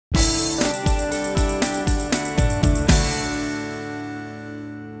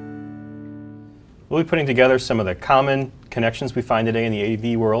We'll be putting together some of the common connections we find today in the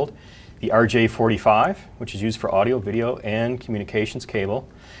AV world. The RJ45, which is used for audio, video, and communications cable.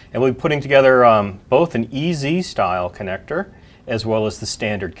 And we'll be putting together both an EZ style connector as well as the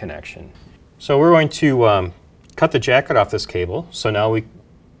standard connection. So we're going to cut the jacket off this cable. So now we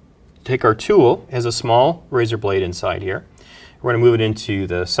take our tool, it has a small razor blade inside here. We're going to move it into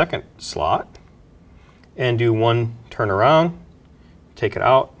the second slot and do one turn around, take it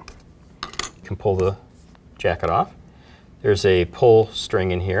out. You can pull the jacket off. There's a pull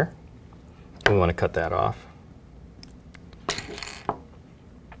string in here. We want to cut that off.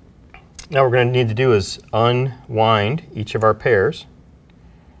 Now what we're going to need to do is unwind each of our pairs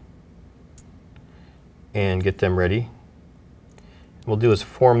and get them ready. What we'll do is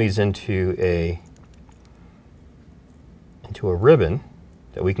form these into a ribbon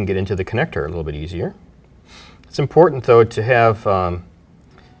that we can get into the connector a little bit easier. It's important though to have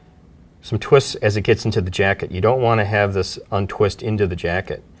some twists as it gets into the jacket. You don't want to have this untwist into the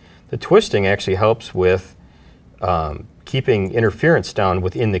jacket. The twisting actually helps with keeping interference down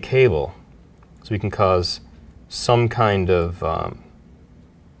within the cable, so we can cause some kind of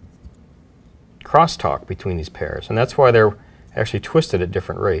crosstalk between these pairs. And that's why they're actually twisted at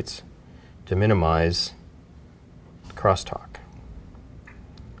different rates, to minimize crosstalk.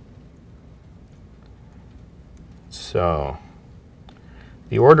 So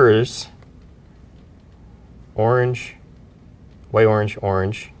the order is orange, white, orange,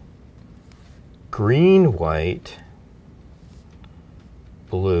 orange, green, white,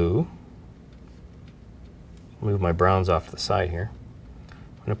 blue. Move my browns off to the side here.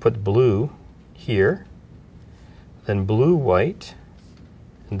 I'm going to put blue here, then blue, white,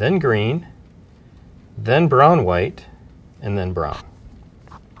 and then green, then brown, white, and then brown.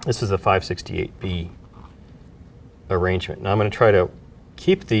 This is the 568B arrangement. Now I'm going to try to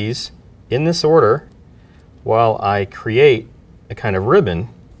keep these in this order while I create a kind of ribbon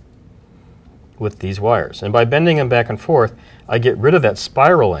with these wires. And by bending them back and forth, I get rid of that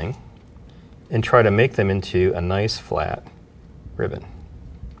spiraling and try to make them into a nice flat ribbon.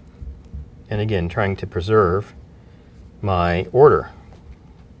 And again, trying to preserve my order.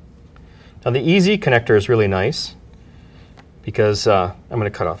 Now the EZ connector is really nice because I'm going to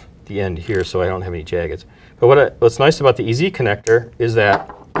cut off the end here so I don't have any jaggeds. But what's nice about the EZ connector is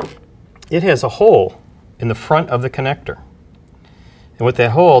that it has a hole in the front of the connector. And with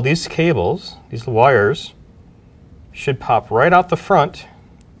that hole, these cables, these wires, should pop right out the front.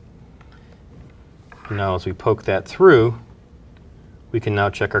 Now as we poke that through, we can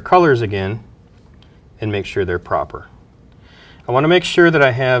now check our colors again and make sure they're proper. I want to make sure that I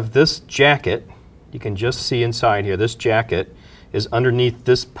have this jacket, you can just see inside here, this jacket is underneath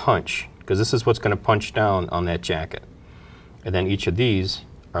this punch, because this is what's going to punch down on that jacket. And then each of these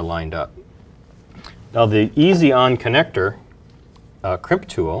are lined up. Now the Easy On connector crimp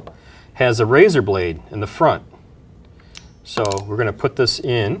tool has a razor blade in the front. So we're going to put this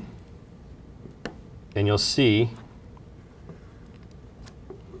in, and you'll see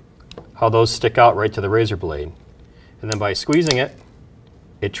how those stick out right to the razor blade. And then by squeezing it,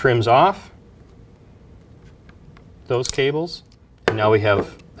 it trims off those cables, and now we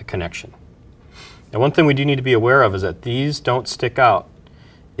have the connection. Now one thing we do need to be aware of is that these don't stick out.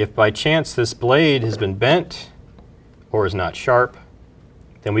 If by chance this blade has been bent or is not sharp,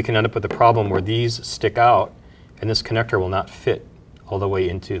 then we can end up with a problem where these stick out and this connector will not fit all the way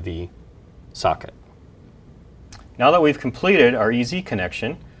into the socket. Now that we've completed our EZ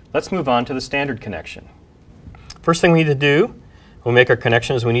connection, let's move on to the standard connection. First thing we need to do when we make our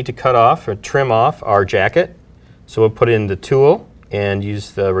connections, we need to cut off or trim off our jacket. So we'll put in the tool and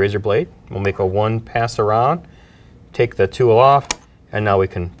use the razor blade. We'll make a one pass around, take the tool off, and now we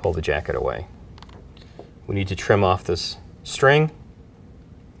can pull the jacket away. We need to trim off this string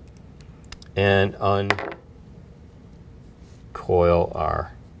and uncoil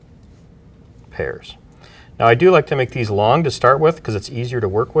our pairs. Now I do like to make these long to start with because it's easier to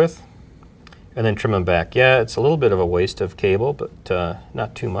work with, and then trim them back. Yeah, it's a little bit of a waste of cable, but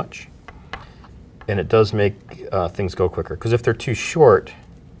not too much. And it does make things go quicker, because if they're too short,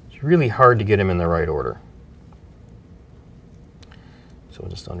 it's really hard to get them in the right order. So we'll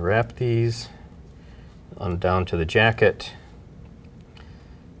just unwrap these on down to the jacket.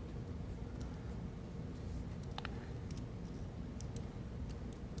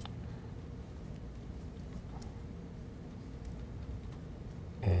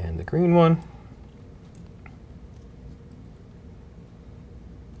 And the green one.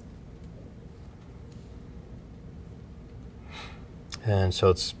 And so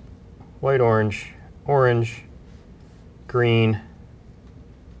it's white, orange, orange, green,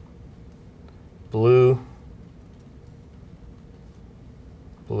 blue,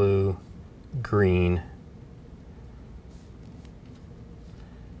 blue, green,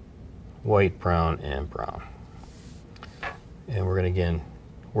 white, brown, and brown. And we're going to again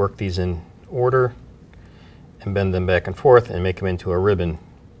work these in order and bend them back and forth and make them into a ribbon.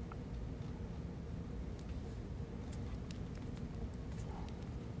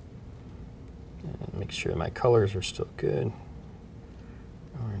 And make sure my colors are still good.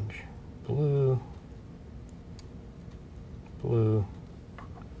 Orange, blue, blue,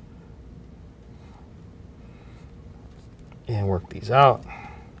 and work these out.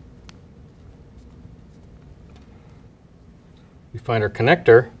 We find our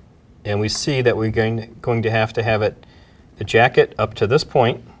connector, and we see that we're going to have it the jacket up to this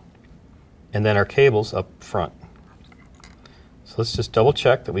point, and then our cables up front. So let's just double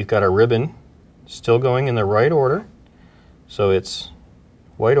check that we've got our ribbon still going in the right order. So it's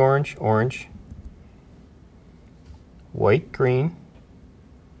white, orange, orange, white, green,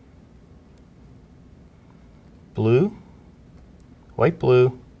 blue, white,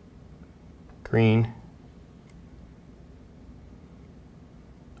 blue, green,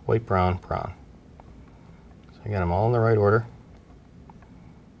 white, brown, brown. So I got them all in the right order.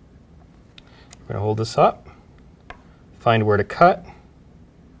 We're going to hold this up, find where to cut,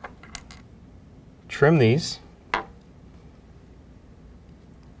 trim these,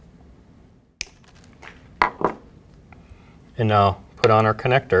 and now put on our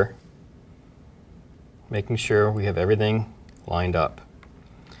connector, making sure we have everything lined up.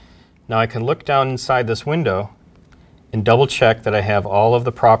 Now I can look down inside this window and double check that I have all of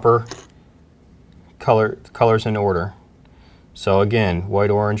the proper colors in order. So again, white,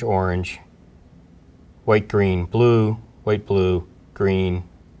 orange, orange, white, green, blue, white, blue, green,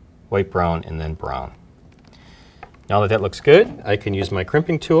 white, brown, and then brown. Now that that looks good, I can use my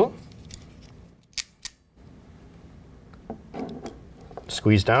crimping tool.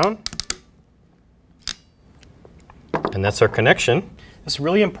 Squeeze down. And that's our connection. It's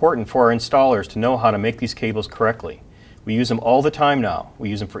really important for our installers to know how to make these cables correctly. We use them all the time now. We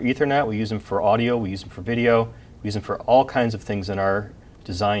use them for Ethernet, we use them for audio, we use them for video, we use them for all kinds of things in our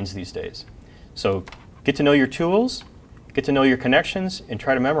designs these days. So get to know your tools, get to know your connections, and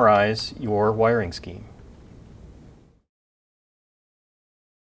try to memorize your wiring scheme.